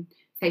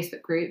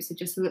Facebook group. So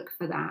just look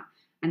for that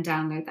and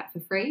download that for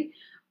free.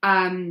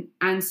 And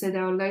so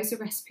there are loads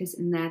of recipes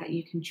in there that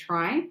you can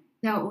try.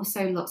 There are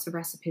also lots of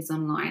recipes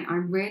online. I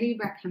really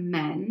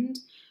recommend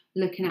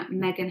looking at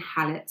Megan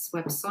Hallett's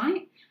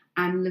website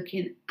and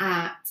looking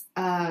at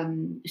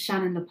Shannon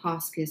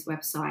Lepaski's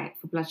website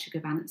for blood sugar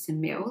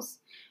balancing meals.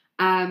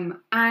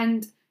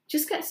 And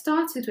just get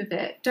started with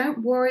it.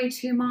 Don't worry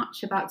too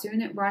much about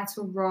doing it right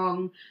or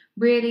wrong.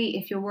 Really,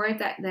 if you're worried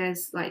that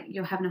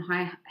you're having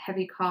a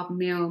heavy carb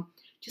meal,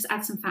 just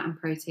add some fat and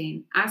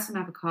protein, add some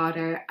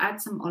avocado,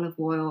 add some olive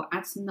oil,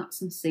 add some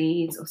nuts and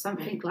seeds or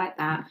something like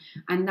that.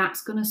 And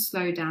that's going to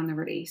slow down the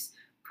release.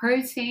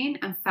 Protein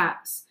and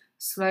fats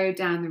slow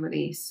down the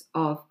release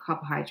of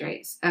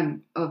carbohydrates,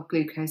 of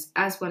glucose,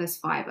 as well as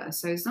fiber.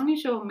 So as long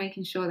as you're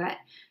making sure that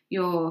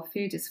your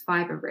food is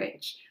fiber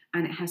rich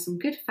and it has some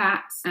good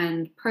fats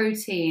and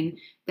protein,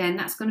 then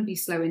that's going to be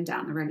slowing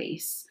down the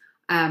release.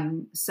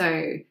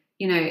 So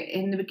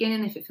in the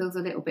beginning, if it feels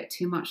a little bit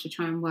too much to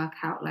try and work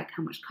out like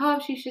how much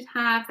carbs you should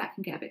have, that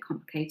can get a bit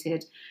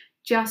complicated.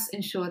 Just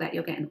ensure that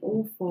you're getting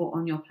all 4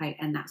 on your plate,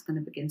 and that's going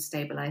to begin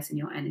stabilizing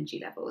your energy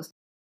levels.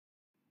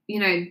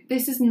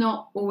 This is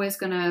not always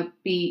going to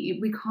be,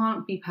 we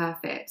can't be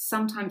perfect.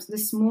 Sometimes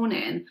this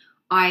morning,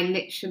 I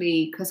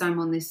literally, because I'm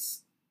on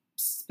this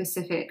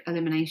specific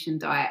elimination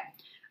diet,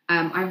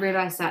 I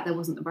realised that there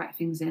wasn't the right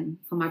things in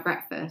for my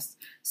breakfast.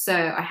 So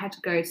I had to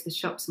go to the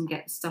shops and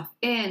get stuff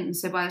in.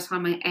 So by the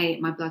time I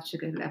ate, my blood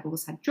sugar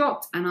levels had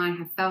dropped, and I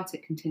have felt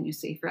it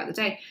continuously throughout the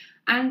day.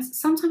 And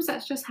sometimes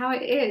that's just how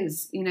it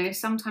is.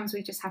 Sometimes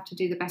we just have to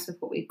do the best with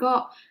what we've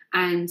got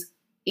and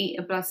eat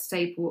a blood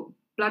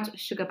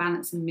sugar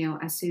balancing meal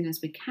as soon as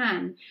we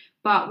can.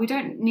 But we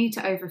don't need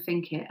to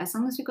overthink it. As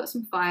long as we've got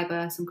some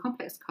fibre, some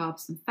complex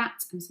carbs, some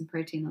fats and some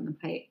protein on the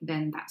plate,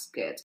 then that's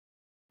good.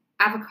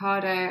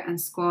 Avocado and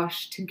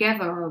squash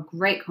together are a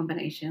great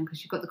combination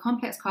because you've got the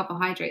complex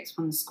carbohydrates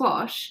from the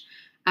squash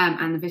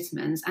and the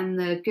vitamins, and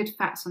the good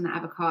fats on the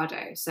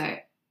avocado. So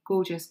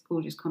gorgeous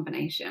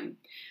combination.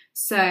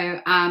 So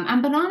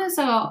and bananas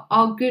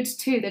are good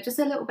too. They're just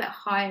a little bit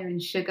higher in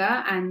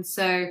sugar, and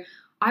so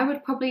I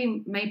would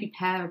probably maybe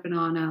pair a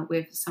banana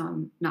with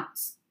some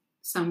nuts,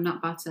 some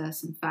nut butter,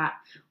 some fat,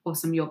 or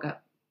some yogurt.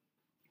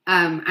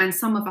 And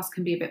some of us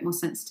can be a bit more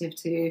sensitive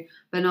to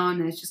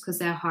bananas just because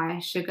they're higher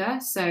sugar.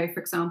 So,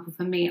 for example,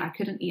 for me, I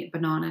couldn't eat a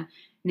banana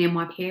near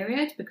my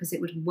period because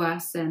it would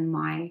worsen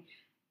my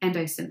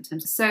endo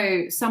symptoms.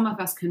 So some of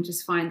us can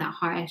just find that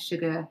higher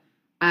sugar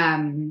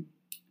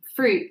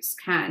fruits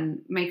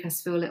can make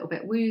us feel a little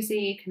bit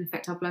woozy, can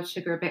affect our blood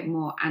sugar a bit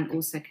more, and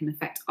also can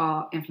affect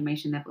our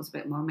inflammation levels a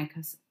bit more, make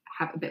us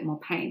have a bit more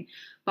pain,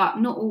 but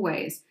not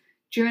always.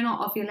 During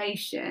our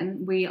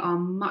ovulation, we are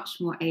much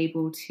more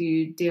able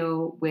to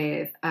deal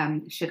with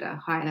sugar,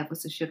 higher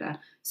levels of sugar.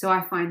 So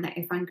I find that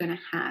if I'm going to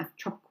have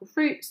tropical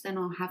fruits, then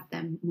I'll have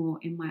them more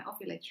in my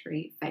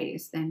ovulatory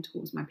phase than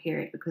towards my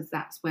period, because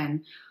that's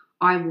when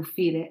I will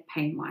feel it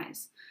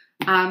pain-wise.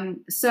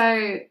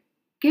 So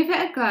give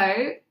it a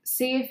go.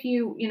 See if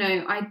you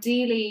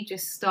ideally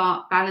just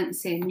start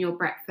balancing your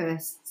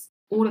breakfasts,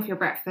 all of your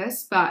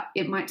breakfasts, but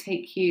it might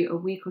take you a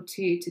week or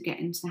two to get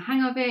into the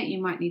hang of it.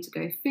 You might need to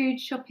go food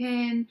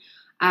shopping.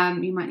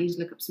 You might need to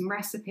look up some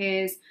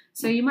recipes.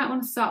 So you might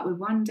want to start with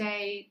 1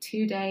 day,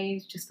 2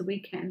 days, just the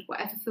weekend,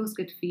 whatever feels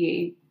good for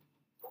you.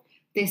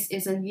 This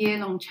is a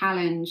year-long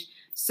challenge,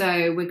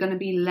 so we're going to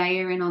be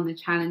layering on the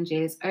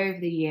challenges over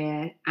the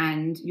year,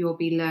 and you'll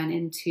be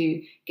learning to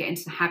get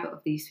into the habit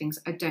of these things.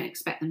 I don't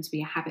expect them to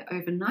be a habit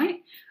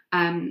overnight,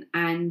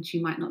 and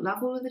you might not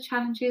love all of the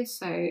challenges,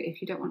 so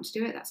if you don't want to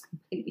do it, that's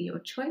completely your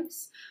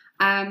choice.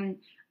 And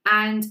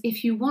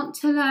if you want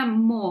to learn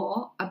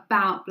more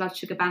about blood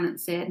sugar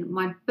balancing,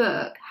 my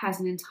book has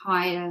an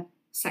entire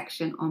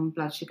section on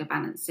blood sugar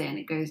balancing.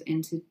 It goes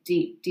into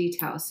deep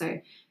detail,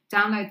 so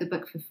download the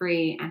book for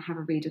free and have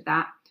a read of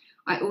that.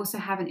 I also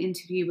have an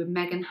interview with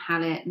Megan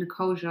Hallett,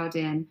 Nicole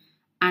Jardin,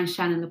 and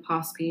Shannon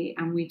Leparsky,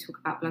 and we talk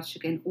about blood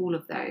sugar in all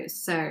of those.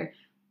 So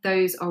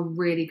those are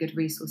really good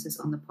resources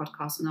on the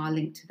podcast, and I'll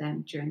link to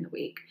them during the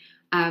week.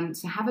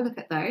 So have a look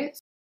at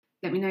those.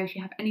 Let me know if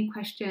you have any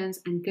questions,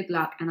 and good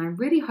luck. And I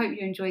really hope you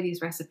enjoy these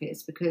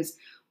recipes, because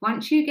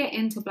once you get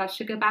into blood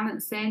sugar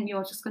balancing,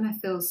 you're just going to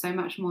feel so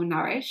much more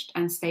nourished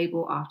and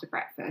stable after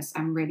breakfast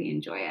and really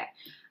enjoy it.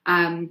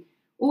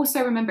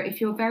 Also, remember, if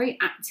you're very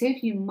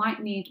active, you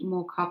might need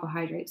more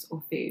carbohydrates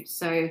or food.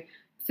 So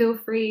feel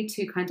free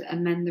to kind of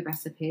amend the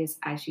recipes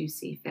as you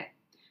see fit.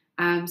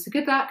 So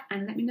good luck,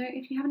 and let me know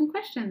if you have any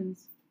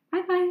questions.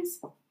 Bye,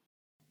 guys.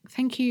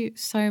 Thank you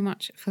so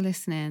much for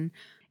listening.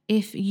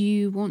 If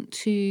you want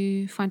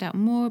to find out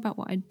more about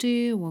what I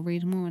do or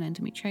read more on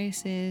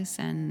endometriosis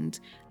and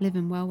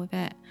living well with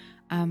it,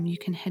 you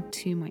can head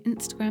to my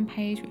Instagram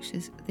page, which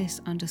is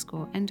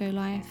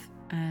this_endolife.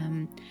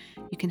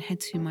 You can head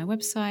to my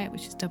website,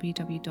 which is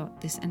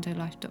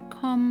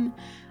www.thisendolife.com,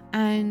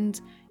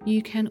 and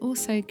you can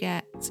also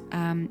get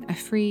a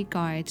free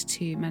guide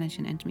to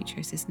managing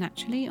endometriosis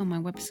naturally on my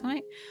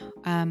website.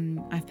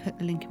 I've put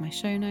the link in my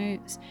show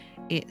notes.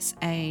 It's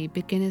a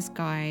beginner's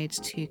guide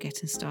to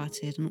getting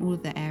started on all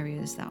of the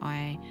areas that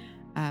I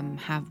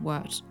have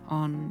worked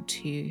on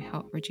to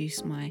help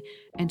reduce my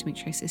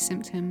endometriosis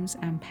symptoms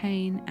and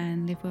pain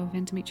and live well with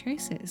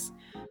endometriosis.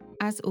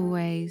 As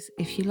always,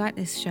 if you like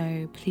this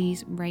show,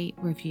 please rate,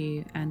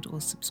 review, and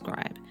or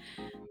subscribe.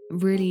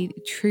 Really,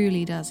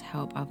 truly does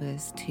help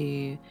others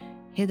to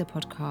hear the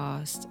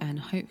podcast, and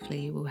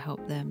hopefully will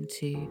help them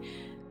to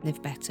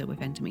live better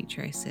with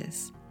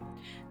endometriosis.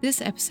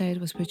 This episode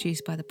was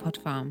produced by The Pod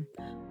Farm.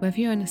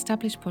 Whether you're an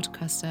established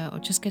podcaster or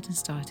just getting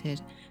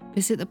started,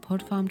 visit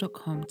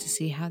thepodfarm.com to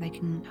see how they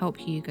can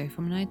help you go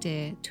from an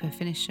idea to a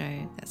finished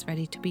show that's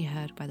ready to be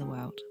heard by the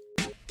world.